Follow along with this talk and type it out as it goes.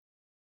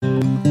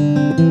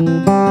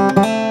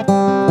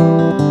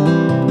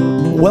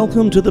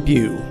Welcome to The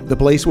Pew, the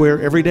place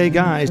where everyday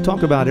guys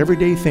talk about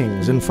everyday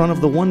things in front of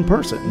the one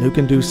person who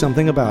can do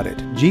something about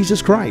it, Jesus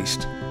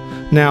Christ.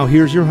 Now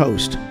here's your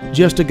host,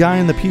 just a guy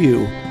in the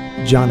pew,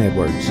 John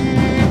Edwards.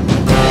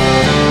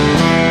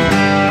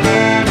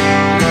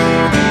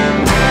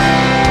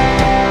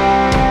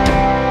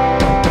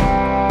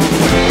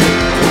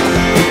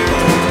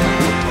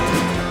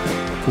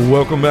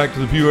 Welcome back to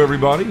The Pew,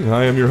 everybody.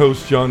 I am your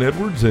host, John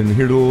Edwards, and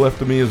here to the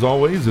left of me, as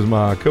always, is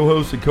my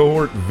co-host and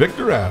cohort,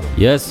 Victor Adams.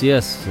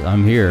 Yes,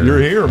 I'm here. You're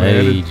here,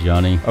 man. Hey,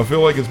 Johnny. I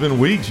feel like it's been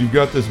weeks. You've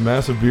got this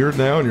massive beard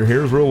now, and your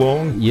hair's real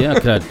long. Yeah,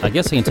 I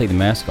guess I can take the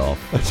mask off.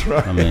 That's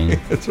right. I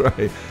mean, that's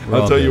right.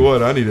 I'll tell you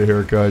what, I need a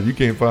haircut. You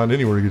can't find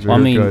anywhere to get your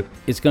haircut.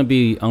 It's I'm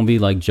gonna be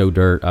like Joe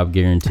Dirt, I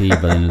guarantee, by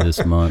the end of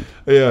this month.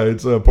 Yeah,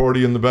 it's a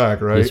party in the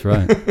back, right? That's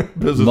right.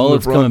 Business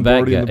Mullet's in the front, coming back,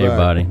 party in the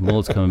everybody. back.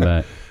 Mullet's coming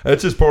back.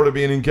 That's just part of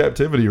being in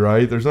captivity,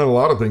 right? There's not a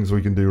lot of things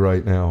we can do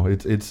right now.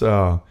 It's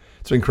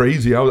been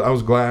crazy. I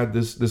was glad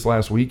this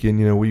last weekend.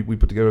 You know, we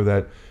put together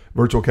that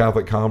virtual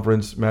Catholic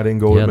conference. Matt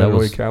Ingold and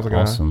Matt Catholic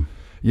awesome.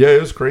 Yeah, it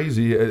was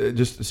crazy.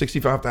 Just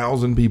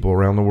 65,000 people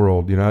around the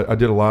world. You know, I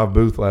did a live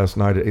booth last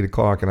night at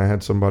 8:00, and I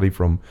had somebody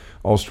from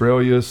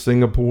Australia,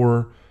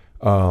 Singapore,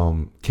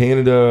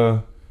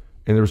 Canada,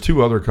 and there was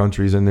two other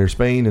countries in there,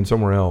 Spain and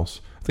somewhere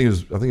else. I think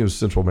it was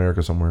Central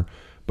America somewhere.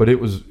 But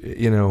it was,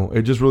 you know,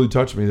 it just really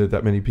touched me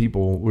that many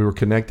people, we were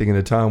connecting in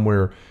a time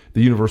where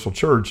the universal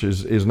church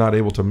is not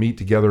able to meet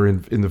together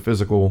in the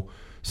physical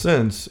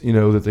sense, you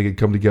know, that they could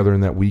come together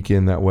in that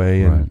weekend that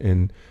way.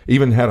 And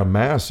even had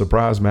a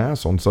surprise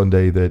mass on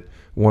Sunday that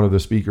one of the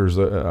speakers,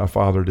 a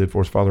father did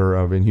for us,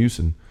 Father Van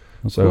Houston.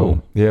 That's so,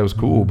 cool. Yeah, it was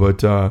cool.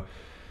 But,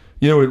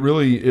 you know, it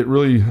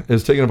really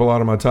has taken up a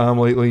lot of my time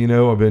lately. You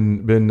know, I've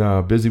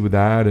been busy with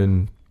that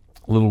and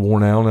a little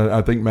worn out.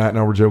 I think Matt and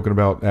I were joking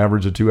about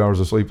average of 2 hours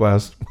of sleep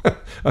last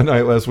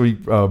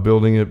week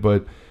building it.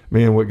 But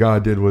man, what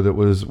God did with it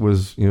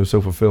was you know, so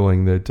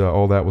fulfilling that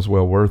all that was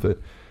well worth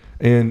it.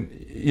 And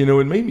you know,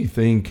 it made me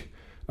think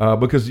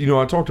because you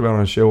know, I talked about on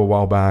a show a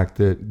while back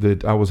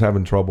that I was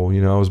having trouble.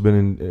 You know,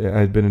 I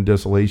had been in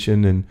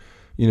desolation, and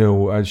you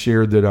know, I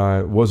shared that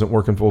I wasn't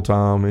working full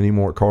time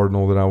anymore at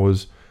Cardinal. That I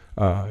was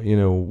you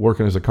know,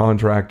 working as a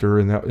contractor,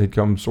 and that had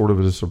come sort of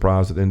as a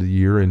surprise at the end of the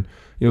year. And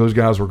you know, those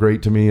guys were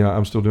great to me.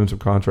 I'm still doing some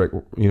contract,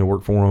 you know,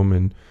 work for them,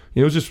 and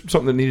you know, it was just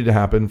something that needed to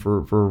happen for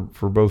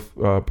both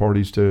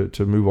parties to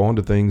move on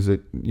to things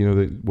that you know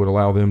that would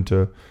allow them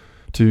to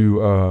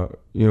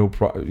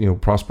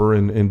prosper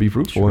and be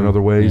fruitful in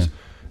other ways.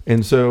 Yeah.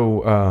 And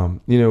so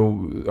you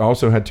know, I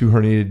also had 2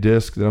 herniated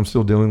discs that I'm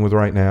still dealing with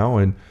right now,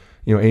 and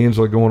you know,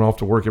 Angela going off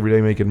to work every day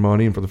making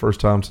money, and for the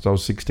first time since I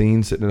was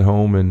 16, sitting at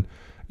home and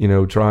you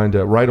know, trying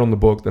to write on the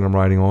book that I'm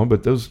writing on,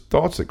 but those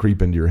thoughts that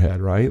creep into your head,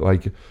 right?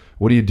 Like,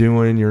 what are you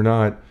doing? You're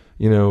not,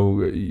 you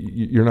know,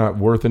 you're not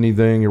worth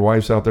anything. Your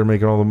wife's out there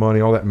making all the money.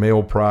 All that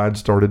male pride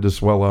started to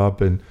swell up,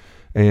 and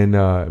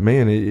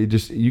man, it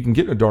just, you can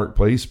get in a dark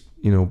place,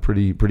 you know,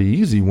 pretty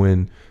easy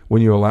when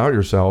you allow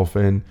yourself.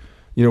 And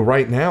you know,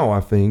 right now I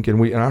think,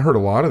 and I heard a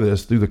lot of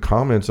this through the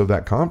comments of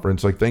that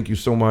conference. Like, thank you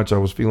so much. I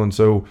was feeling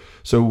so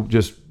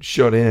just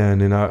shut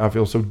in, and I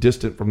feel so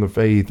distant from the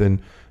faith, and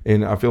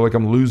I feel like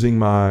I'm losing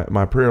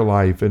my prayer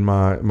life and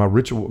my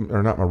ritual,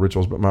 or not my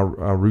rituals, but my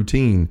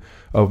routine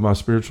of my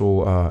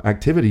spiritual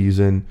activities.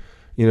 And,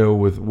 you know,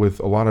 with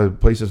a lot of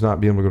places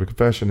not being able to go to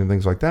confession and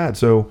things like that.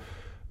 So,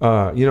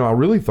 you know, I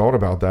really thought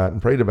about that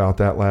and prayed about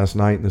that last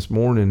night and this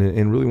morning,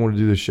 and really wanted to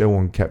do this show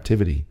on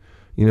captivity.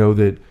 You know,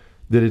 that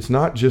it's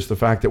not just the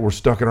fact that we're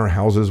stuck in our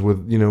houses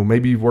with, you know,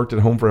 maybe you've worked at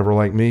home forever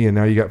like me, and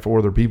now you got 4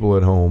 other people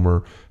at home,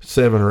 or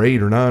 7 or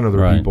 8 or 9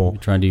 other people.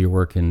 You're trying to do your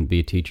work and be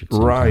a teacher.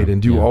 Right,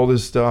 and do all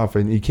this stuff,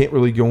 and you can't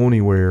really go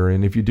anywhere.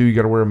 And if you do, you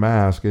got to wear a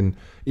mask. And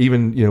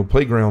even, you know,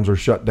 playgrounds are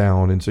shut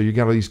down, and so you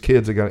got all these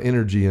kids that got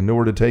energy and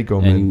nowhere to take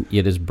them. And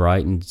yet it's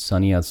bright and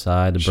sunny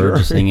outside. The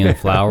birds are singing, and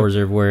flowers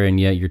everywhere, and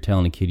yet you're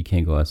telling a kid you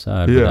can't go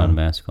outside without a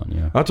mask on.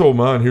 Yeah, I told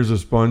mine, here's a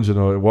sponge and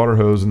a water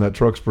hose, and that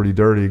truck's pretty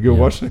dirty.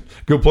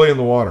 Go play in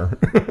the water.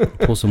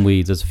 Pull some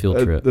weeds. That's a field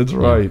trip. That's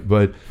right.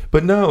 Yeah.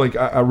 But no, like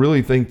I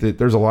really think that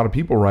there's a lot of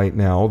people right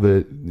now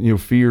that, you know,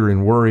 fear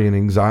and worry and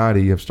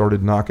anxiety have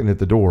started knocking at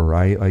the door,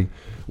 right? Like,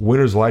 when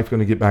is life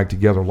going to get back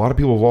together? A lot of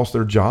people have lost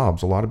their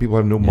jobs. A lot of people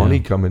have no money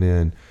coming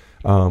in.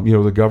 You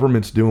know, the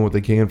government's doing what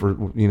they can for,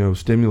 you know,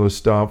 stimulus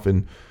stuff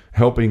and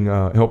helping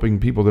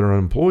people that are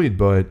unemployed.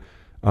 But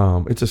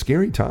it's a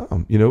scary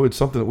time. You know, it's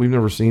something that we've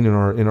never seen in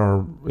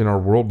our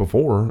world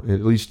before,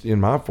 at least in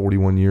my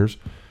 41 years.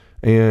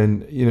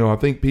 And, you know, I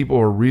think people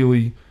are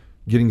really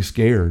getting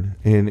scared.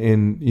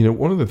 And you know,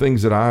 one of the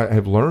things that I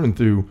have learned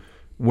through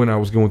when I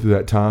was going through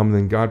that time, and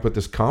then God put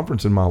this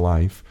conference in my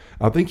life,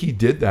 I think he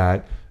did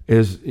that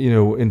as, you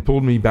know, and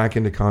pulled me back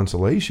into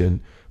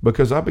consolation,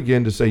 because I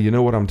began to say, you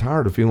know what, I'm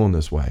tired of feeling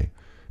this way.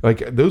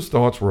 Like, those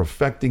thoughts were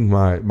affecting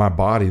my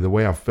body, the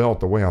way I felt,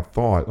 the way I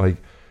thought. Like,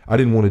 I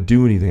didn't want to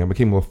do anything. I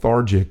became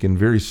lethargic and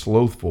very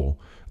slothful,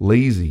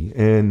 lazy.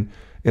 And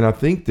And I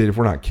think that if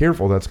we're not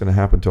careful, that's going to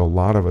happen to a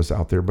lot of us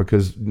out there,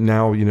 because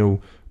now,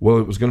 well,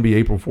 it was going to be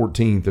April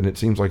 14th and it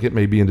seems like it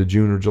may be into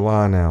June or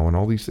July now, and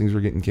all these things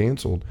are getting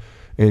canceled.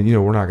 And,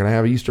 we're not going to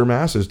have Easter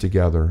masses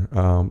together,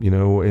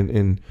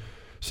 and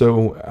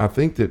so I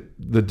think that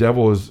the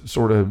devil is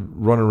sort of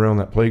running around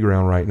that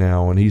playground right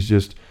now, and he's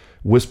just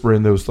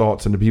whispering those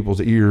thoughts into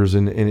people's ears.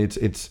 And it's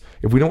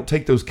if we don't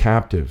take those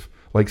captive,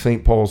 like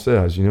St. Paul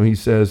says, he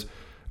says,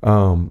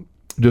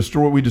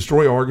 we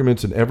destroy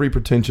arguments and every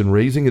pretension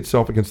raising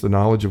itself against the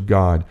knowledge of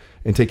God,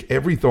 and take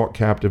every thought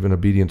captive in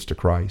obedience to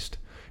Christ.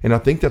 And I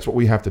think that's what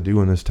we have to do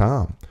in this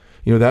time.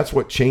 That's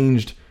what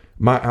changed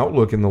my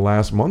outlook in the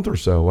last month or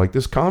so, like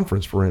this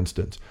conference, for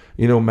instance.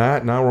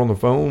 Matt and I were on the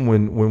phone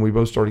when we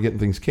both started getting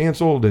things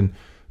canceled, and,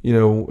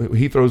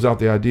 he throws out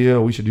the idea,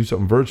 we should do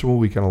something virtual.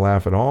 We kind of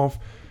laugh it off.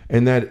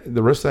 And that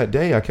the rest of that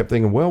day, I kept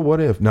thinking, well, what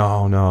if?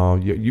 No,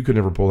 you could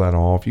never pull that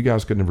off. You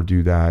guys could never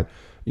do that.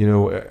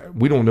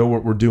 We don't know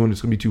what we're doing.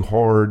 It's going to be too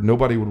hard.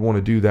 Nobody would want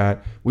to do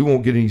that. We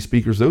won't get any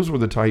speakers. Those were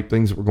the type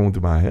things that were going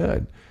through my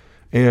head.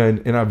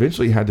 And I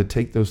eventually had to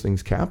take those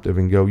things captive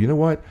and go, you know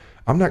what?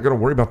 I'm not going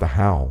to worry about the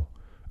how.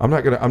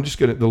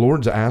 The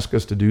Lord's asked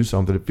us to do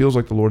something. It feels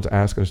like the Lord's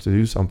asking us to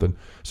do something.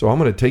 So I'm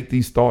going to take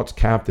these thoughts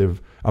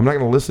captive. I'm not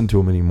going to listen to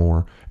them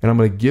anymore. And I'm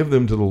going to give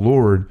them to the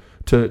Lord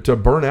to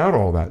burn out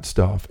all that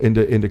stuff and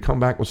to come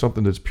back with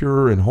something that's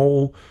pure and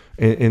whole,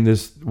 and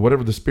this,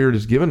 whatever the Spirit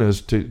has given us,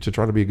 to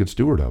try to be a good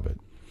steward of it.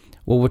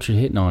 Well, what you're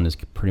hitting on is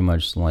pretty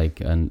much like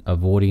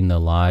avoiding the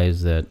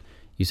lies that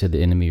you said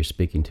the enemy is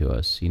speaking to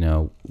us.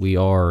 We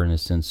are in a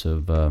sense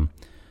of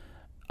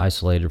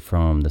isolated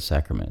from the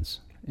sacraments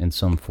in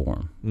some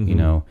form.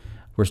 Mm-hmm.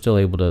 We're still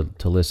able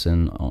to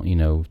listen,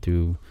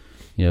 through,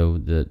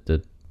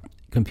 the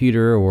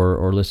computer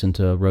or listen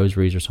to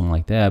rosaries or something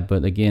like that.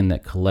 But again,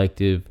 that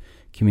collective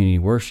community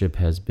worship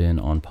has been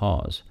on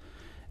pause.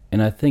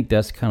 And I think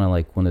that's kind of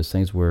like one of those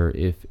things where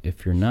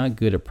if you're not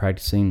good at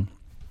practicing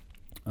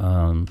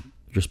your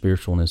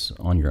spiritualness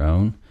on your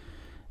own,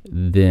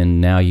 then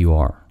now you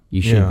are.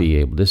 You should be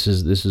able. This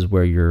is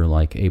where you're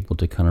like able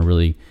to kind of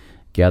really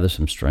gather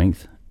some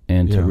strength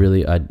and to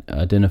really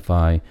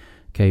identify,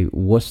 okay,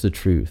 what's the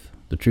truth?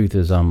 The truth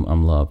is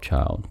I'm loved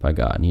child by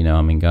God.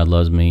 God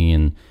loves me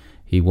and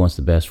He wants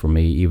the best for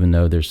me, even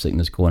though there's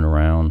sickness going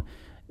around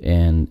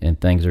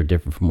and things are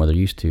different from what they're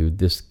used to.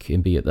 This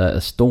can be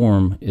a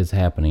storm is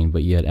happening,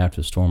 but yet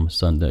after the storm, the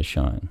sun does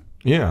shine.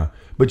 Yeah,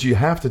 but you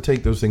have to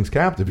take those things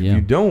captive. If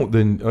you don't,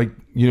 then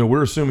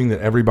we're assuming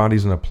that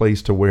everybody's in a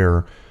place to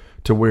where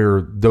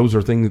those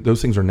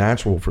things are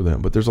natural for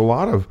them. But there's a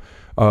lot of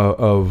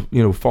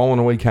fallen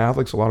away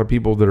Catholics, a lot of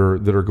people that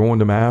are going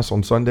to Mass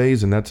on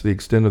Sundays, and that's the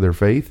extent of their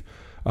faith.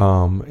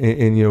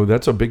 And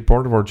that's a big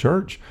part of our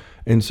church.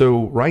 And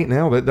so right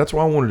now, that's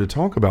why I wanted to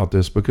talk about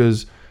this,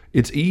 because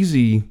it's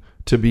easy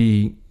to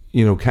be,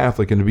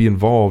 Catholic and to be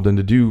involved and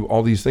to do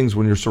all these things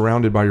when you're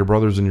surrounded by your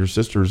brothers and your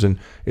sisters. And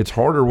it's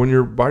harder when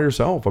you're by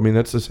yourself. I mean,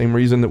 that's the same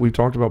reason that we've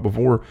talked about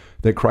before,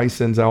 that Christ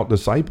sends out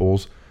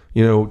disciples,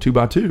 2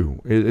 by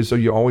 2. So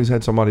you always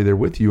had somebody there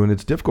with you. And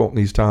it's difficult in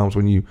these times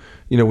when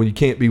when you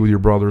can't be with your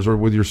brothers or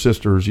with your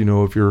sisters,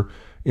 if you're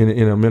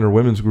in a men or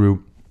women's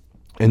group.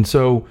 And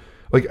so,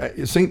 like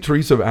St.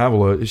 Teresa of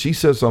Avila, she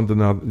says something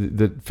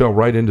that fell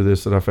right into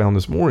this that I found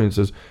this morning. It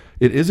says,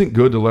 it isn't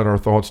good to let our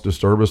thoughts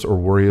disturb us or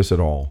worry us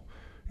at all.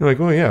 You're like,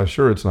 well, yeah,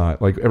 sure, it's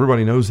not. Like,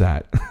 everybody knows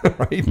that,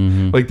 right?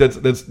 Mm-hmm. Like,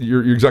 that's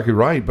you're exactly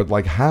right. But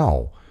like,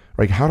 how?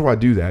 Like, how do I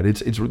do that?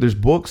 There's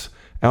books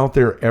out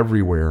there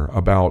everywhere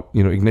about,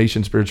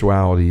 Ignatian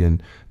spirituality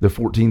and the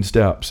 14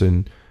 steps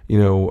and,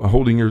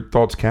 holding your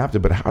thoughts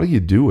captive. But how do you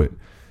do it?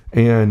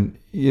 And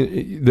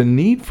the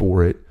need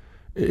for it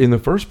in the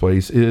first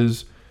place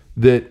is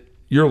that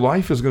your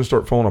life is going to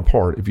start falling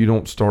apart if you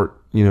don't start,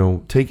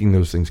 taking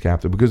those things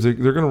captive, because they're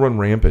going to run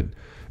rampant,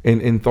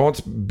 and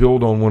thoughts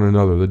build on one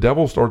another. The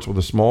devil starts with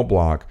a small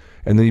block,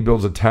 and then he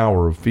builds a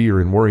tower of fear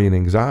and worry and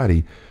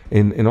anxiety.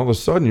 And all of a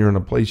sudden you're in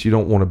a place you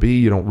don't want to be.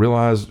 You don't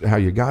realize how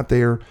you got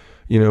there,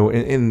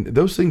 and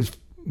those things,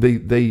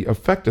 they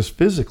affect us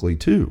physically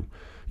too.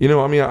 I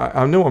know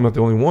I'm not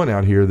the only one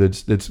out here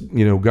that's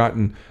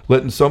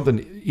letting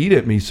something eat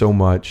at me so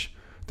much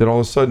that all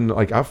of a sudden,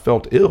 like, I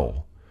felt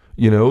ill.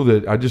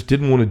 That I just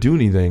didn't want to do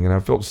anything, and I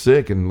felt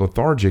sick and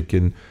lethargic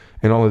and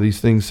all of these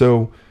things.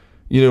 So,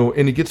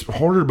 and it gets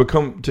harder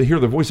to hear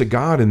the voice of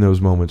God in those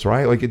moments,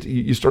 right? Like,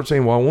 you start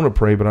saying, well, I want to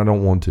pray, but I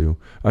don't want to.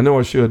 I know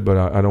I should, but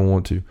I don't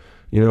want to.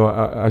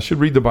 I should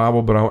read the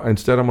Bible, but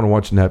instead I'm going to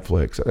watch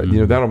Netflix.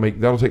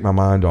 Mm-hmm. That'll take my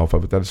mind off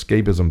of it. That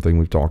escapism thing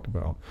we've talked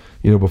about,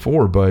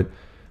 before. But,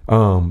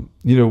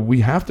 we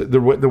have to, the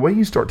way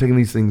you start taking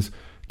these things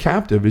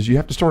captive is you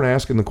have to start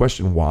asking the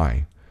question,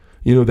 why?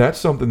 That's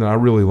something that I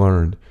really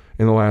learned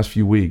in the last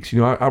few weeks.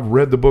 I've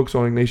read the books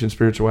on Ignatian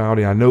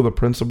spirituality. I know the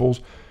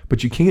principles,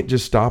 but you can't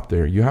just stop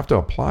there. You have to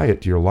apply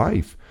it to your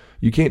life.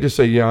 You can't just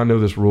say, yeah, I know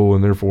this rule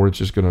and therefore it's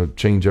just going to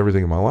change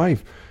everything in my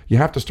life. You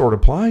have to start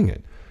applying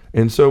it.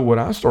 And so what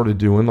I started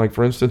doing, like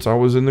for instance, I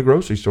was in the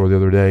grocery store the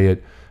other day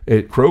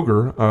at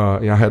Kroger.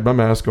 I had my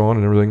mask on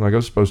and everything like I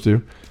was supposed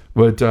to.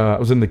 But I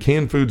was in the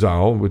canned foods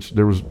aisle, which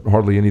there was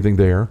hardly anything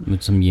there.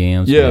 With some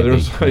yams. Yeah, maybe,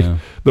 there's like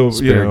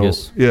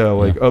asparagus.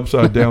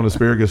 Upside down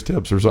asparagus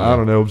tips or something. I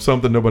don't know,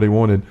 something nobody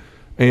wanted.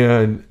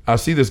 And I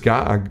see this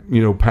guy,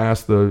 go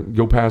past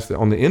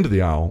on the end of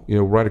the aisle,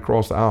 right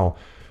across the aisle.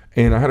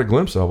 And I had a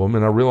glimpse of him,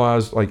 and I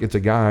realized like it's a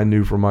guy I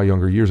knew from my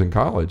younger years in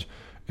college.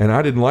 And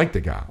I didn't like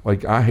the guy.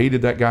 Like I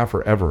hated that guy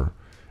forever.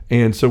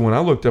 And so when I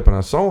looked up and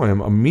I saw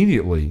him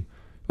immediately,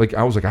 like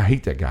I was like, I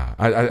hate that guy.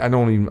 I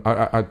don't want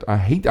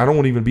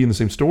to even be in the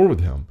same store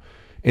with him.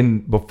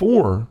 And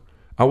before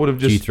I would have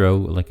just. Did you throw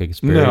like a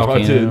asparagus? No, I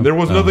didn't. There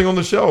was nothing on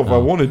the shelf. I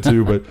wanted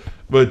to,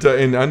 but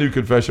and I knew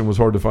confession was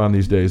hard to find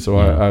these days, so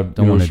I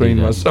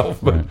restrained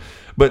myself.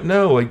 But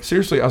no, like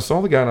seriously, I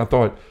saw the guy and I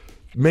thought,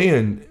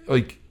 man,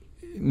 like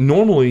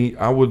normally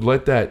I would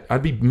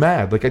I'd be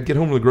mad. Like I'd get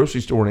home to the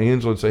grocery store and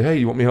Angela would say, hey,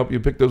 you want me to help you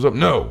pick those up?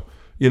 No,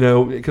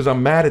 because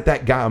I'm mad at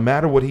that guy. I'm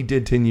mad at what he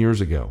did 10 years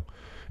ago.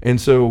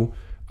 And so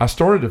I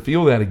started to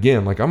feel that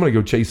again. Like I'm going to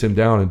go chase him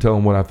down and tell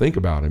him what I think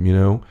about him,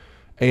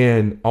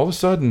 And all of a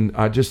sudden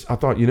I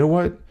thought, you know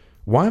what?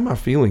 Why am I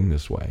feeling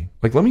this way?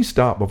 Like, let me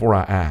stop before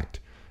I act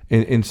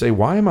and say,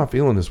 why am I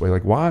feeling this way?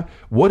 Like,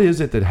 what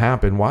is it that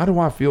happened? Why do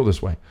I feel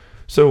this way?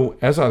 So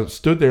as I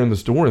stood there in the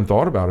store and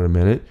thought about it a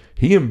minute,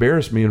 he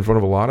embarrassed me in front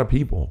of a lot of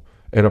people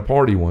at a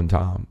party one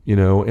time,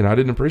 and I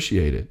didn't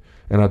appreciate it.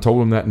 And I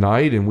told him that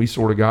night, and we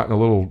sort of gotten a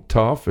little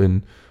tough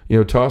and,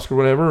 tusk or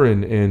whatever.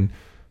 And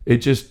it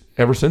just,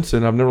 ever since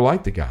then, I've never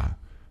liked the guy.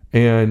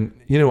 And,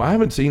 I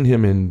haven't seen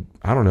him in,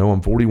 I don't know,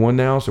 I'm 41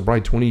 now, so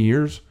probably 20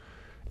 years.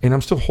 And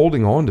I'm still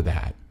holding on to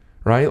that,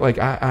 right? Like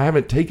I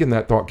haven't taken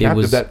that thought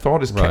captive. That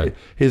thought has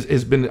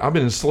been, I've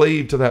been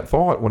enslaved to that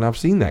thought when I've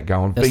seen that guy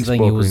on Facebook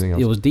or anything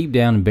else. It was deep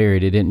down and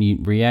buried. It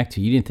didn't react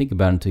to. You didn't think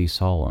about it until you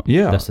saw him.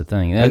 Yeah. That's the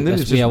thing.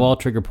 We have all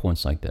trigger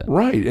points like that.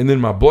 Right. And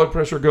then my blood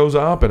pressure goes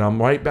up and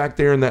I'm right back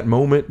there in that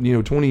moment,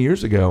 20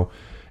 years ago.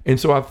 And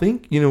so I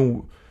think,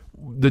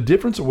 the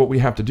difference of what we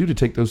have to do to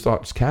take those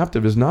thoughts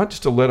captive is not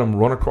just to let them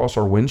run across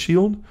our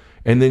windshield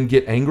and then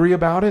get angry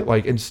about it,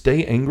 and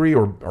stay angry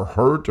or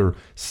hurt or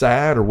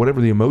sad or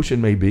whatever the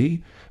emotion may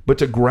be, but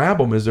to grab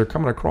them as they're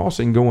coming across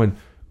and going,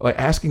 like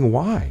asking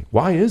why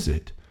is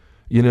it,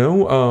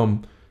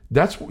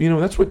 that's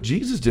what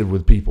Jesus did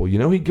with people.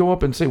 He'd go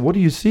up and say, what do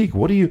you seek?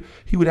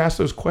 He would ask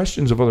those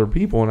questions of other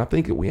people. And I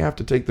think that we have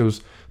to take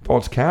those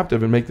thoughts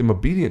captive and make them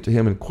obedient to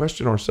him and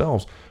question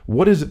ourselves.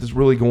 What is it that's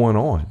really going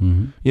on?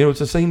 Mm-hmm. It's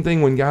the same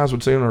thing when guys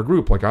would say in our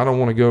group, like, I don't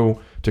want to go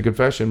to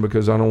confession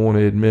because I don't want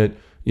to admit,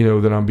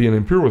 that I'm being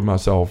impure with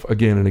myself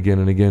again and again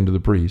and again to the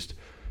priest.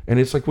 And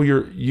it's like, well,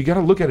 you got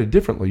to look at it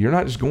differently. You're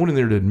not just going in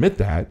there to admit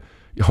that.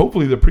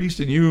 Hopefully the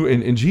priest and you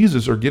and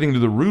Jesus are getting to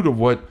the root of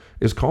what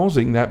is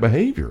causing that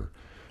behavior.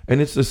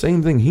 And it's the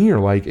same thing here.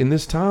 Like in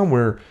this time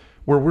where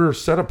we're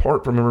set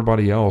apart from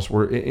everybody else,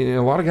 where a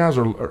lot of guys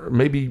are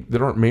maybe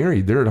that aren't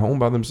married, they're at home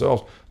by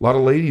themselves. A lot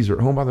of ladies are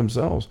at home by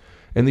themselves.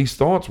 And these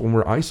thoughts, when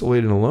we're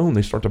isolated and alone,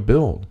 they start to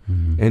build.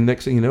 Mm-hmm. And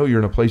next thing you know, you're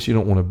in a place you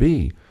don't want to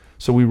be.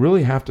 So we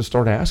really have to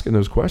start asking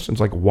those questions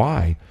like,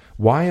 why?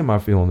 Why am I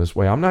feeling this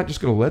way? I'm not just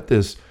going to let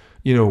this,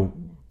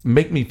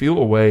 make me feel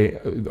a way,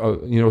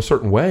 a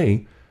certain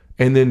way,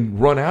 and then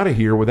run out of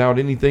here without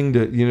anything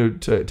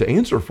to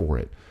answer for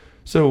it.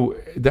 So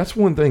that's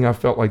one thing I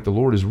felt like the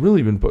Lord has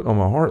really been putting on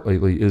my heart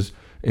lately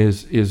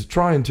is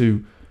trying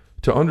to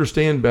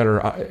understand better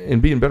and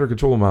be in better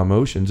control of my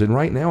emotions. And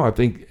right now, I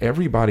think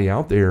everybody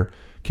out there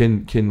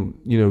can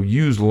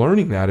use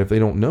learning that if they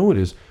don't know it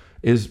is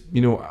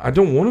I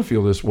don't want to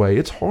feel this way.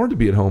 It's hard to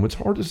be at home. It's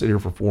hard to sit here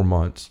for 4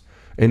 months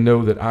and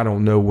know that I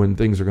don't know when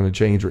things are going to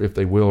change or if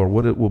they will or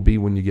what it will be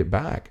when you get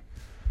back.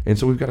 And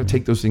so we've got to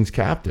take those things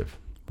captive.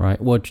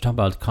 Right. What you're talking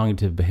about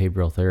cognitive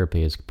behavioral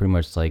therapy is pretty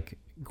much like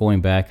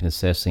going back and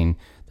assessing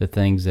the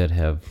things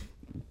that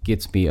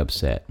gets me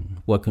upset.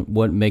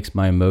 What makes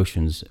my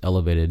emotions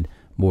elevated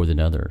more than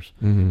others.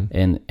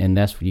 Mm-hmm. And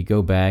that's when you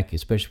go back,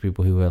 especially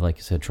people who have, like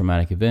you said,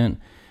 traumatic event,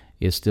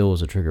 it still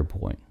is a trigger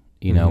point,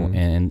 mm-hmm.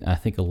 And I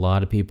think a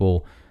lot of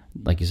people,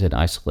 like you said,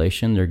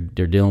 isolation,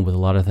 they're dealing with a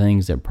lot of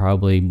things that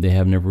probably they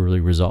have never really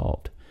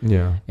resolved.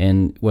 Yeah.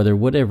 And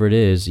whatever it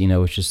is,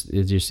 it's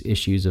just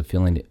issues of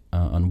feeling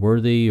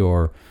unworthy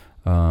or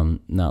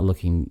not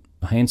looking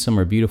handsome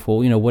or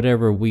beautiful,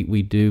 whatever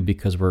we do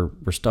because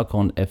we're stuck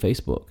on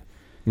Facebook.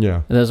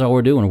 Yeah. And that's all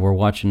we're doing. We're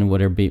watching what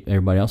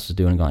everybody else is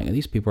doing and going,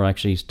 these people are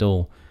actually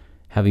still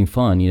having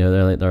fun.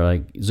 They're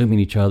like Zooming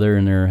each other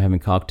and they're having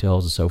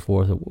cocktails and so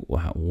forth.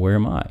 Where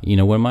am I?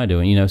 What am I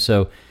doing?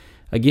 So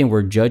again,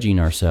 we're judging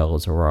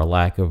ourselves or our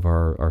lack of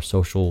our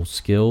social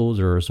skills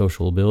or our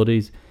social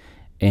abilities.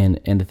 And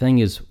the thing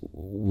is,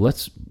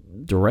 let's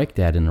direct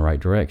that in the right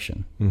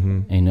direction,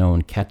 mm-hmm.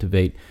 And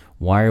captivate.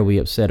 Why are we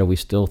upset? Or we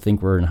still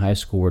think we're in high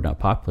school, we're not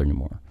popular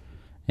anymore.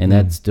 And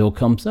that still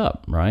comes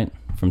up, right?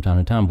 From time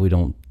to time, we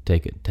don't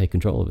take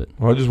control of it.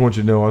 Well, I just want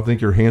you to know, I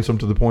think you're handsome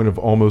to the point of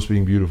almost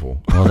being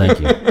beautiful. Well, thank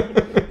you.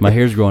 My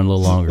hair's growing a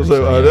little longer.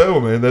 So I know,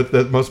 man.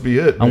 That must be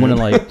it. I want to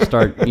like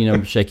start,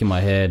 shaking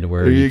my head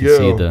where there you can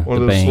see the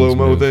one of bangs those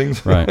slow-mo move.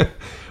 things. Right.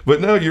 But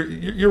no,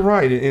 you're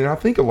right, and I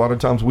think a lot of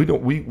times we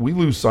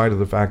lose sight of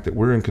the fact that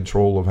we're in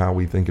control of how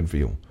we think and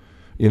feel.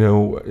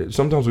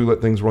 Sometimes we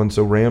let things run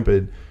so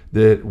rampant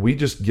that we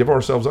just give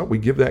ourselves up. We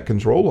give that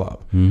control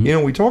up.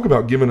 Mm-hmm. We talk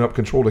about giving up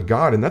control to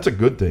God, and that's a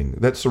good thing.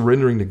 That's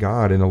surrendering to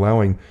God and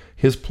allowing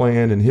His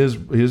plan and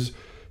His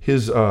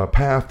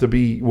path to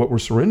be what we're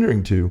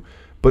surrendering to.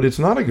 But it's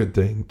not a good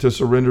thing to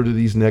surrender to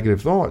these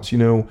negative thoughts.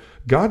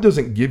 God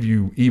doesn't give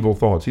you evil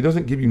thoughts. He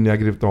doesn't give you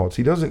negative thoughts.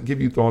 He doesn't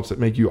give you thoughts that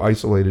make you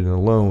isolated and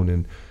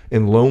alone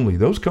and lonely.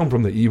 Those come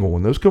from the evil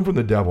one. Those come from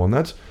the devil. And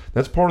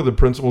that's part of the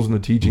principles and the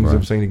teachings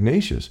of St.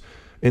 Ignatius.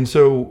 And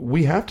so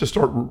we have to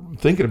start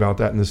thinking about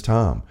that in this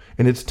time.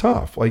 And it's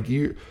tough. Like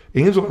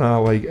Angela and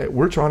I,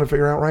 we're trying to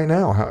figure out right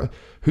now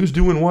who's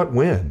doing what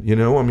when,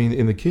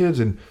 and the kids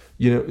and,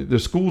 the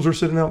schools are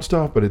sitting out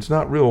stuff, but it's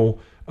not real,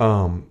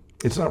 and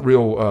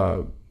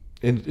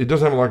it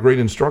doesn't have a lot of great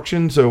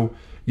instruction. So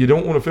you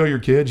don't want to fail your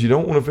kids. You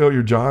don't want to fail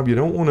your job. You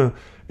don't want to,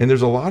 and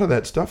there's a lot of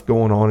that stuff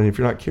going on. And if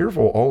you're not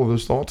careful, all of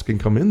those thoughts can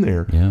come in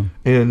there. Yeah.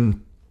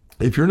 And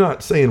if you're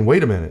not saying,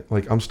 wait a minute,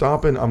 like I'm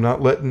stopping, I'm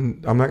not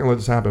going to let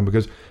this happen,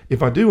 because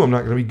if I do, I'm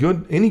not going to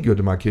be any good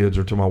to my kids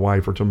or to my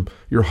wife or to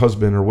your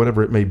husband or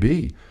whatever it may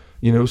be,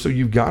 so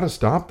you've got to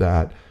stop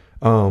that.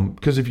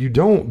 Because if you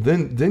don't,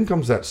 then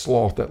comes that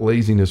sloth, that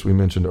laziness we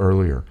mentioned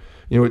earlier.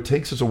 It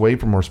takes us away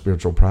from our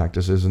spiritual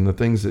practices and the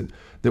things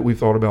that we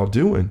thought about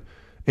doing.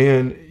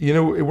 And,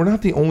 we're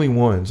not the only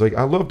ones. Like,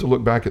 I love to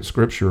look back at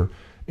scripture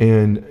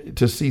and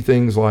to see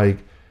things like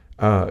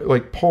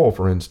Paul,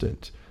 for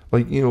instance.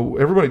 Like,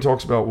 everybody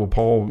talks about, well,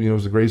 Paul,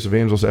 was the greatest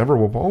evangelist ever.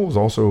 Well, Paul was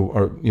also,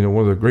 one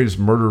of the greatest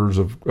murderers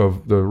of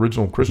the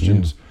original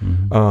Christians. Yeah.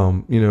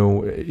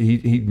 Mm-hmm.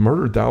 He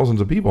murdered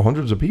thousands of people,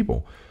 hundreds of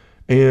people.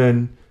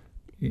 And,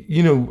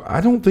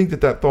 I don't think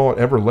that thought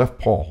ever left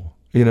Paul.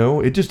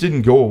 It just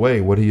didn't go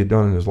away, what he had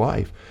done in his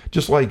life.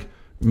 Just like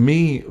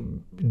me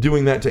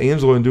doing that to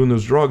Angela and doing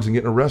those drugs and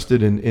getting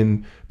arrested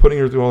and putting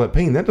her through all that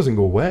pain, that doesn't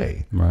go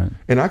away. Right.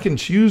 And I can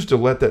choose to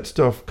let that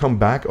stuff come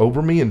back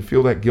over me and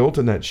feel that guilt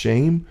and that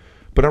shame.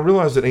 But I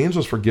realized that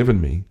Angela's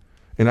forgiven me,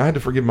 and I had to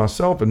forgive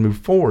myself and move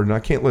forward, and I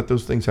can't let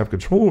those things have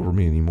control over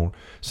me anymore.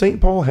 St.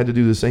 Paul had to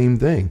do the same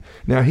thing.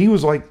 Now, he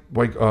was like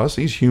us.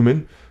 He's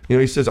human.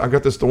 He says, I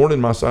got this thorn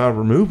in my side,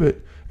 remove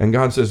it. And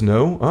God says,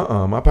 no,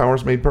 my power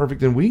is made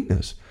perfect in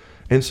weakness.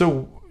 And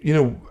so,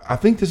 I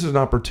think this is an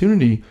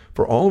opportunity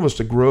for all of us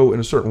to grow in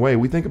a certain way.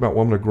 We think about,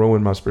 well, I'm going to grow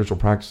in my spiritual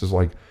practices,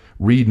 like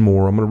read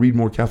more. I'm going to read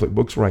more Catholic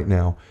books right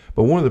now.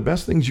 But one of the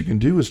best things you can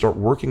do is start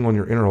working on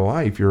your inner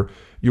life, your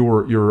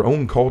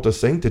own call to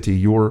sanctity,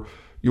 your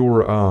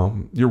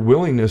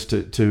willingness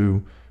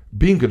to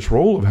be in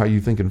control of how you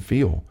think and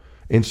feel,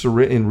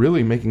 and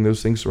really making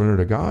those things surrender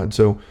to God.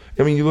 So,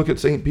 you look at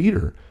St.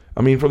 Peter.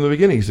 From the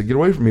beginning, he said, get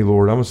away from me,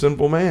 Lord. I'm a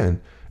sinful man.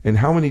 And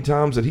how many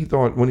times that he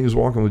thought when he was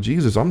walking with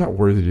Jesus, I'm not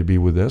worthy to be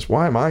with this.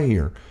 Why am I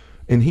here?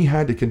 And he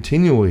had to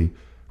continually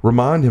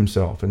remind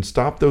himself and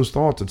stop those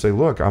thoughts and say,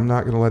 look, I'm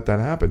not going to let that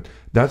happen.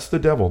 That's the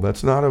devil.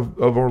 That's not of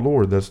our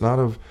Lord. That's not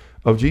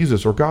of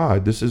Jesus or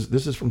God. This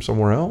is from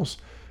somewhere else.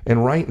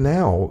 And right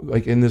now,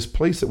 like in this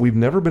place that we've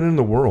never been in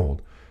the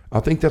world, I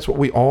think that's what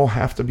we all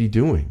have to be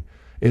doing,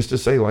 is to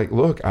say, like,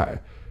 look,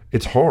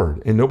 it's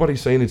hard, and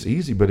nobody's saying it's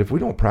easy, but if we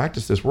don't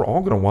practice this, we're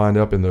all going to wind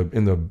up in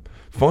the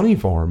funny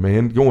farm,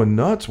 man, going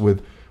nuts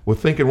with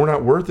thinking we're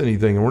not worth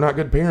anything, and we're not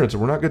good parents,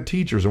 and we're not good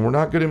teachers, and we're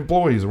not good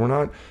employees, and we're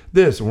not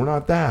this, and we're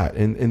not that.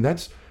 And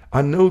that's,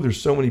 I know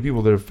there's so many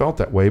people that have felt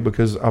that way,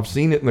 because I've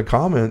seen it in the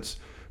comments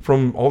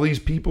from all these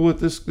people at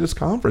this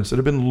conference that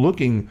have been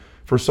looking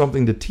for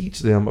something to teach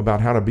them about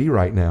how to be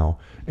right now.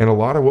 And a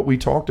lot of what we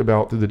talked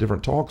about through the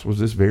different talks was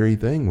this very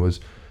thing, was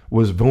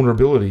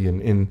vulnerability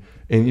and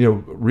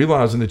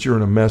realizing that you're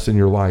in a mess in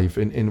your life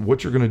and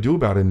what you're going to do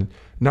about it, and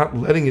not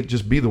letting it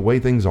just be the way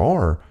things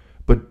are,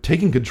 but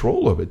taking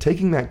control of it,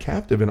 taking that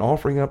captive and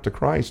offering it up to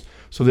Christ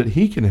so that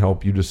he can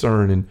help you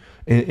discern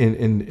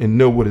and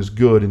know what is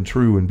good and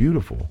true and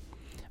beautiful.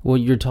 Well,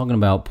 you're talking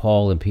about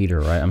Paul and Peter,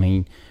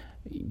 right?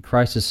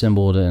 Christ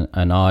assembled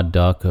an odd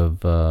duck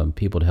of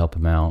people to help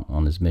him out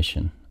on his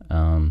mission.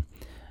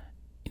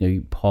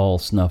 Paul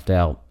snuffed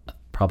out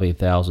probably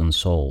 1,000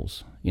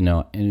 souls.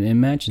 And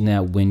imagine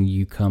that when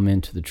you come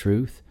into the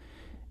truth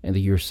and that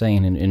you're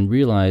saying and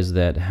realize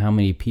that how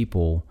many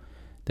people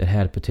that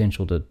had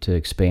potential to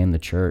expand the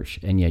church,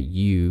 and yet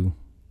you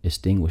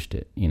extinguished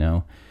it,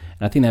 And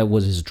I think that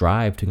was his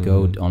drive to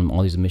go on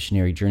all these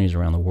missionary journeys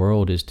around the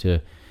world, is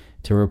to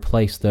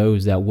replace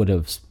those that would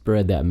have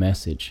spread that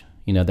message.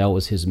 That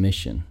was his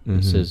mission. Mm-hmm.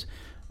 It says,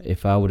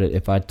 if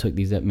I took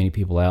that many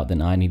people out,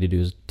 then I need to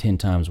do 10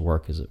 times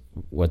work as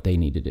what they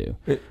need to do,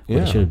 what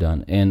they should have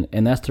done.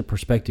 And that's the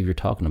perspective you're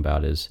talking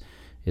about, is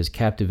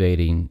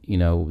captivating,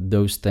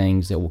 those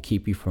things that will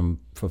keep you from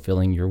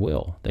fulfilling your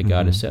will that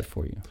God has set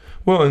for you.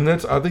 Well, and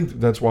I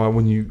think that's why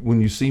when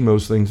you see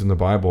most things in the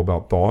Bible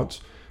about thoughts,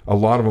 a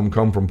lot of them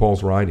come from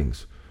Paul's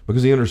writings,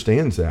 because he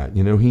understands that.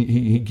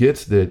 He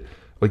gets that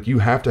Like you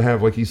have to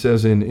have, like he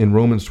says in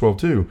Romans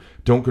 12:2,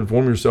 don't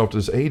conform yourself to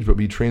this age, but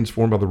be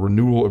transformed by the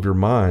renewal of your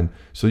mind,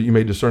 so that you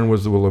may discern what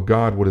is the will of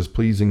God, what is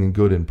pleasing and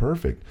good and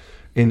perfect.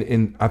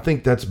 And I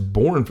think that's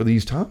born for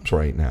these times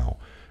right now.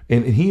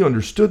 And he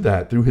understood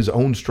that through his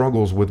own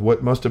struggles with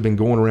what must have been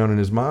going around in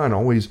his mind,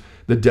 always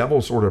the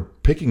devil sort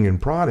of picking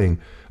and prodding.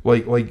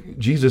 Like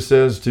Jesus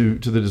says to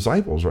the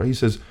disciples, right? He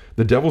says,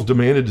 the devil's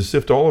demanded to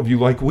sift all of you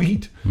like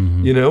wheat,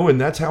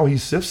 and that's how he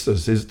sifts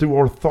us, is through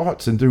our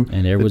thoughts and through...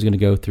 And everyone's going to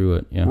go through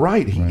it. Yeah.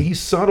 Right. He's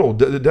subtle.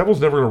 The devil's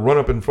never going to run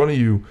up in front of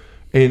you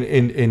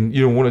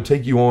and want to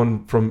take you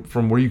on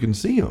from where you can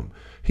see him.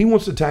 He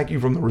wants to attack you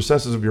from the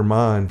recesses of your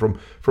mind,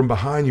 from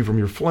behind you, from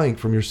your flank,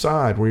 from your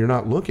side, where you're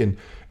not looking.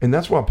 And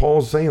that's why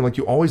Paul's saying, like,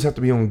 you always have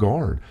to be on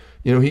guard.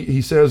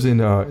 He says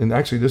and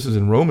actually this is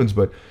in Romans,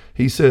 but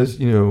he says,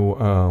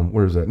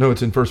 where is that? No,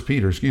 it's in 1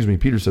 Peter. Excuse me.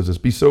 Peter says this: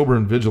 be sober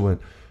and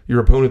vigilant. Your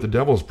opponent, the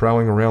devil, is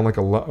prowling around like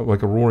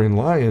a roaring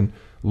lion,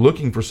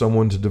 looking for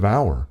someone to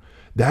devour.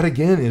 That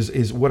again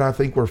is what I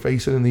think we're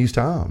facing in these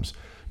times.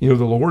 The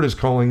Lord is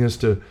calling us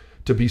to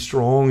be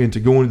strong and to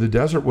go into the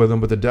desert with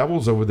him, but the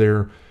devil's over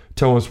there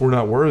telling us we're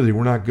not worthy,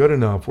 we're not good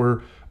enough,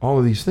 we're all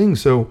of these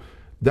things. So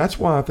that's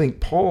why I think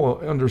Paul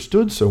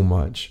understood so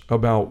much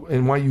about,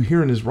 and why you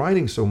hear in his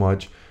writing so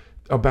much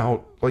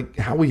about, like,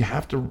 how we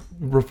have to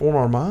reform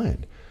our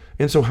mind.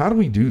 And so how do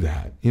we do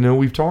that?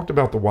 We've talked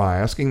about the why,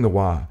 asking the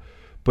why,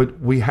 but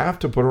we have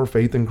to put our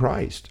faith in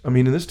Christ. I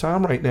mean, in this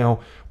time right now,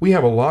 we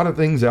have a lot of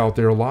things out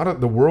there, a lot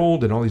of the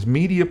world and all these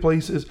media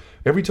places.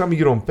 Every time you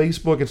get on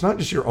Facebook, it's not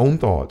just your own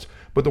thoughts,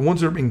 but the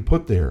ones that are being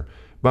put there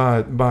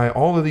by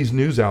all of these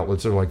news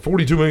outlets that are like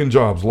 42 million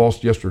jobs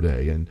lost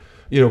yesterday. And,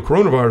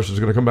 coronavirus is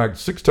going to come back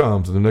 6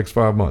 times in the next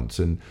 5 months.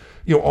 And,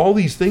 all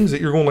these things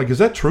that you're going like, is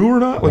that true or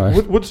not? Like,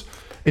 right.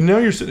 And now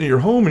you're sitting at your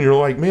home and you're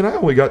like, man, I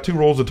only got 2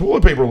 rolls of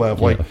toilet paper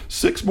left. Like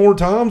 6 more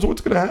times,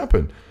 what's going to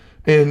happen?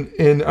 And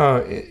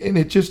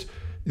it just,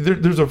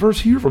 there's a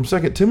verse here from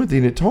 2 Timothy,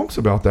 and it talks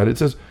about that. It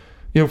says,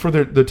 for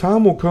the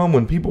time will come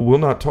when people will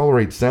not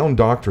tolerate sound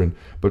doctrine,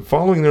 but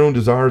following their own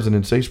desires and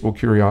insatiable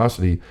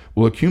curiosity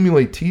will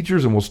accumulate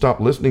teachers and will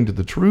stop listening to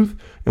the truth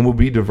and will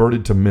be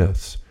diverted to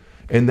myths.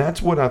 And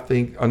that's what I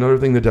think another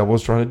thing the devil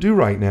is trying to do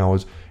right now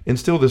is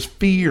instill this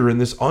fear and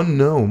this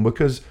unknown,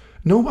 because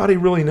nobody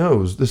really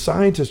knows. The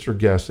scientists are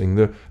guessing.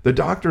 The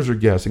doctors are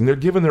guessing. They're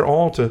giving their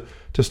all to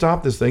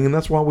stop this thing. And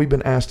that's why we've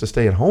been asked to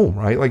stay at home,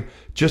 right? Like,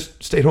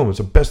 just stay at home. It's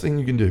the best thing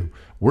you can do.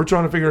 We're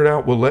trying to figure it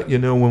out. We'll let you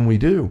know when we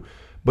do.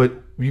 But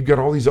you've got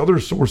all these other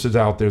sources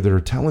out there that are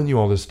telling you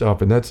all this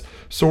stuff. And that's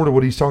sort of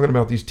what he's talking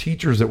about, these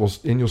teachers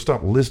and you'll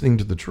stop listening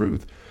to the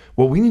truth.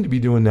 What we need to be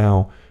doing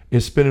now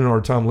is spending our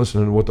time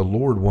listening to what the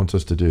Lord wants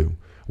us to do.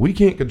 We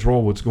can't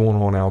control what's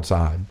going on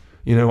outside.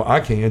 I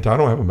can't. I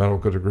don't have a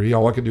medical degree.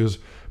 All I can do is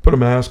put a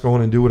mask on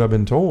and do what I've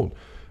been told.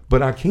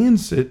 But I can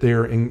sit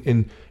there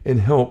and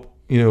help,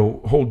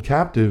 hold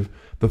captive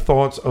the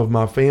thoughts of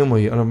my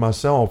family and of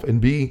myself and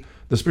be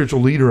the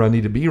spiritual leader I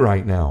need to be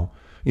right now.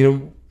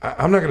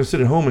 I'm not going to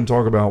sit at home and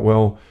talk about,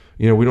 well,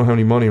 we don't have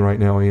any money right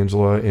now,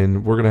 Angela,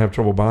 and we're going to have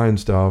trouble buying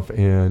stuff,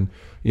 and,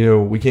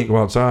 we can't go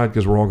outside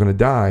because we're all going to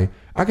die.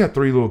 I got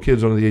 3 little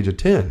kids under the age of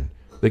 10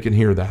 that can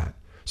hear that.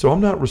 So I'm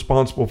not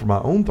responsible for my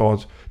own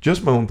thoughts,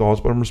 just my own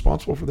thoughts, but I'm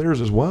responsible for theirs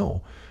as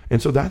well.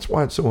 And so that's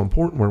why it's so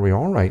important where we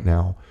are right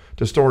now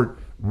to start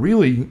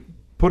really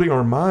putting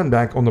our mind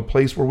back on the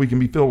place where we can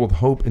be filled with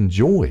hope and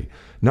joy,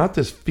 not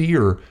this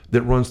fear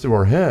that runs through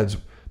our heads.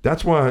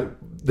 That's why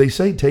they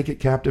say take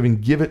it captive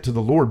and give it to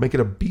the Lord, make it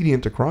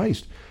obedient to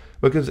Christ,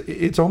 because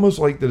it's almost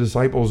like the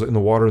disciples in the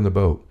water in the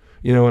boat.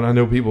 And I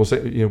know people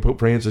say, Pope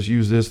Francis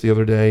used this the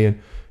other day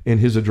in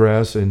his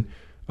address, and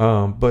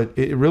but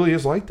it really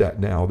is like that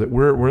now, that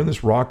we're in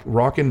this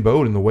rocking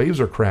boat and the waves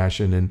are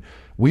crashing and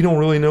we don't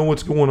really know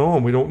what's going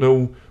on. We don't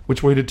know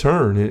which way to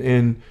turn.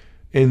 And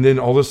then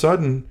all of a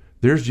sudden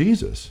there's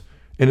Jesus.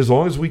 And as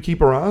long as we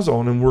keep our eyes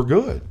on him, we're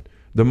good.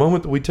 The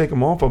moment that we take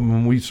him off of him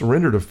and we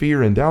surrender to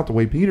fear and doubt the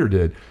way Peter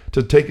did,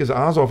 to take his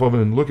eyes off of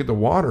him and look at the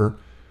water,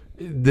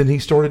 then he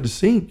started to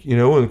sink, and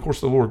of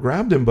course the Lord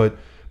grabbed him, but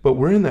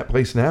we're in that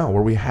place now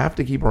where we have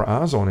to keep our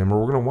eyes on him, or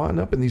we're going to wind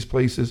up in these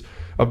places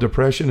of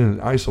depression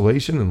and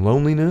isolation and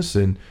loneliness.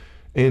 And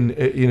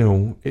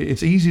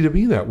it's easy to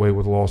be that way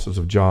with losses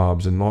of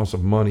jobs and loss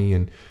of money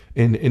and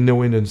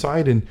no end in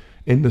sight. And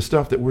the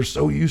stuff that we're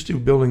so used to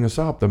building us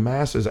up, the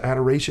masses,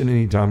 adoration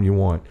anytime you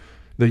want,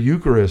 the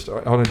Eucharist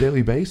on a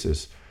daily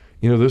basis,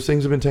 those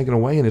things have been taken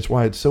away. And it's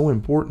why it's so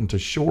important to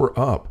shore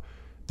up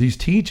these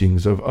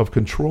teachings of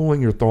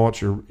controlling your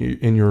thoughts,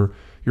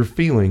 your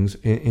feelings,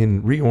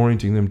 and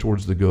reorienting them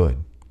towards the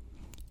good.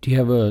 Do you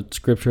have a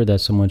scripture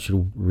that someone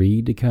should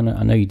read to kind of?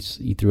 I know you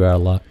threw out a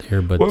lot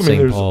there, but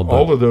St. Paul.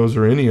 All of those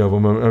or any of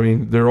them. I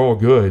mean, they're all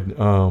good.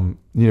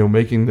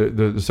 Making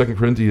the 2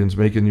 Corinthians,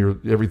 making your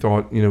every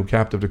thought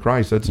captive to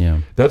Christ.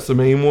 That's the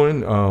main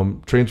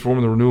one.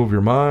 Transforming the renewal of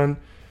your mind,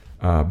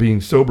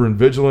 being sober and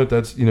vigilant.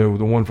 That's the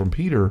one from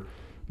Peter.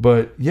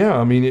 But yeah,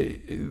 I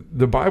mean,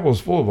 the Bible is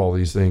full of all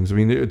these things. I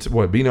mean, it's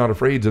be not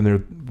afraid's in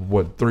there,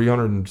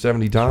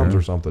 370 times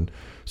or something.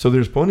 So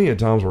there's plenty of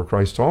times where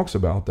Christ talks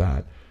about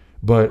that.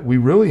 But we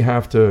really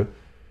have to,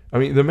 I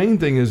mean, the main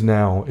thing is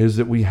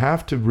that we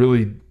have to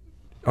really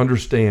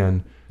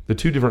understand the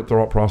two different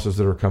thought processes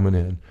that are coming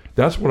in.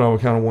 That's what I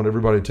would kind of want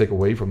everybody to take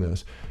away from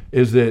this,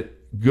 is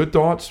that good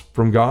thoughts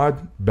from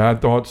God,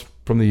 bad thoughts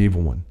from the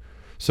evil one.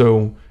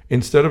 So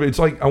instead of, it's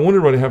like, I want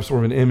everybody to have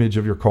sort of an image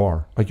of your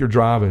car, like you're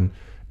driving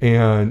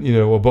and,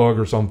 a bug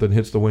or something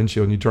hits the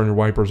windshield and you turn your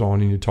wipers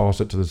on and you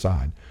toss it to the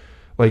side.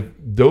 Like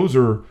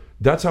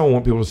that's how I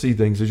want people to see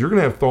things, is you're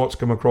going to have thoughts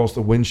come across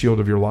the windshield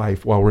of your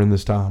life while we're in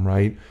this time,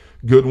 right?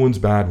 Good ones,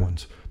 bad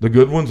ones. The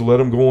good ones, let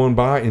them go on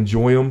by,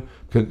 enjoy them,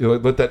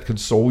 let that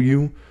console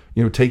you.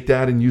 Take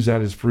that and use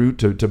that as fruit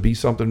to be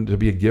something, to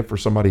be a gift for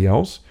somebody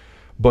else.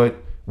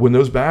 But when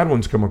those bad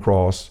ones come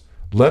across,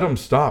 let them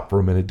stop for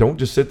a minute. Don't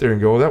just sit there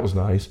and go, oh, that was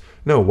nice.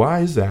 No, why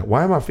is that?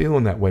 Why am I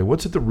feeling that way?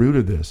 What's at the root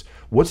of this?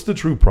 What's the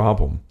true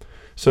problem?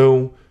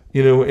 So,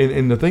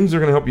 and the things that are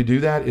going to help you do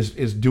that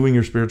is doing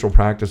your spiritual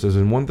practices.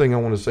 And one thing I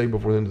want to say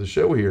before the end of the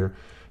show here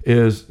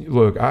is,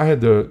 look, I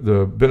had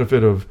the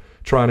benefit of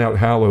trying out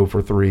Hallow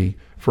for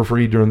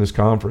free during this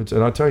conference.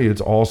 And I tell you,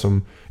 it's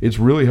awesome. It's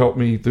really helped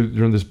me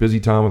during this busy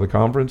time of the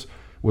conference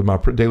with my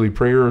daily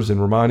prayers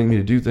and reminding me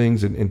to do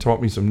things and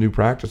taught me some new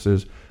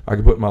practices I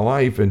could put in my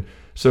life. And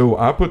so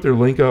I put their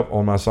link up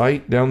on my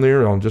site down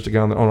there on Just a Guy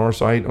on our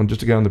site on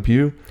Just a Guy on the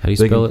Pew. How do you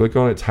they spell can click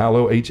on it. It's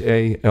Hallow,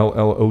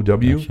 Hallow.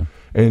 Gotcha.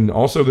 And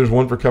also there's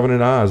one for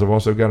Covenant Eyes. I've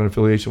also got an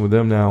affiliation with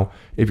them now.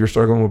 If you're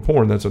struggling with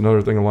porn, that's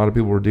another thing a lot of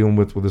people are dealing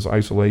with this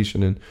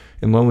isolation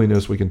and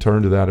loneliness. We can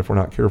turn to that if we're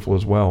not careful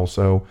as well.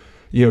 So,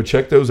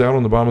 check those out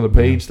on the bottom of the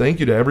page. Thank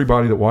you to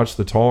everybody that watched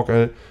the talk.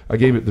 I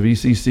gave it the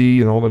VCC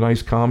and all the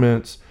nice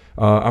comments.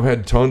 I've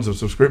had tons of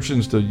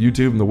subscriptions to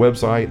YouTube and the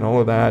website and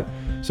all of that.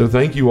 So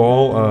thank you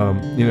all.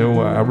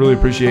 I really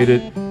appreciate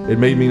it. It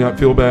made me not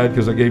feel bad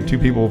because I gave 2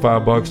 people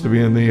 $5 to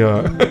be in the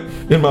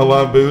in my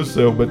live booth.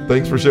 So, but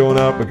thanks for showing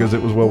up because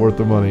it was well worth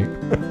the money.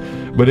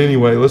 But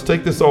anyway, let's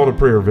take this all to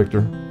prayer, Victor.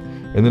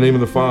 In the name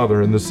of the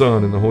Father and the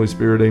Son and the Holy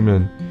Spirit,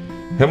 amen.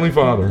 Heavenly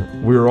Father,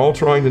 we are all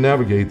trying to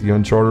navigate the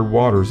uncharted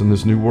waters in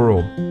this new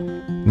world.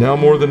 Now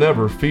more than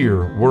ever,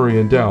 fear, worry,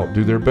 and doubt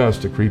do their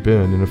best to creep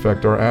in and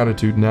affect our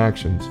attitude and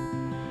actions.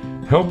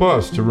 Help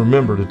us to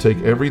remember to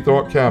take every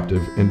thought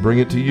captive and bring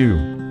it to you.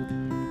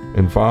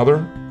 And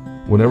Father,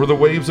 whenever the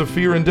waves of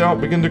fear and doubt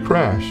begin to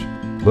crash,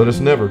 let us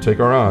never take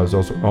our eyes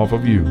off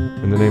of you.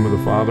 In the name of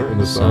the Father, and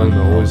the Son, and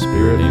the Holy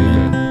Spirit,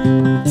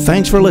 amen.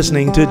 Thanks for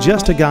listening to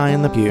Just a Guy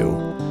in the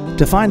Pew.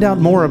 To find out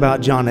more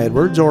about John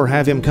Edwards or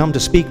have him come to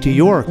speak to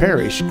your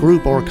parish,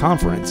 group, or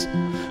conference,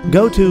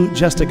 go to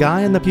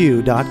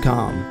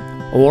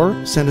justaguyinthepew.com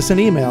or send us an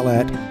email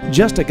at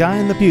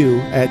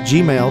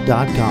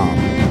justaguyinthepew@gmail.com.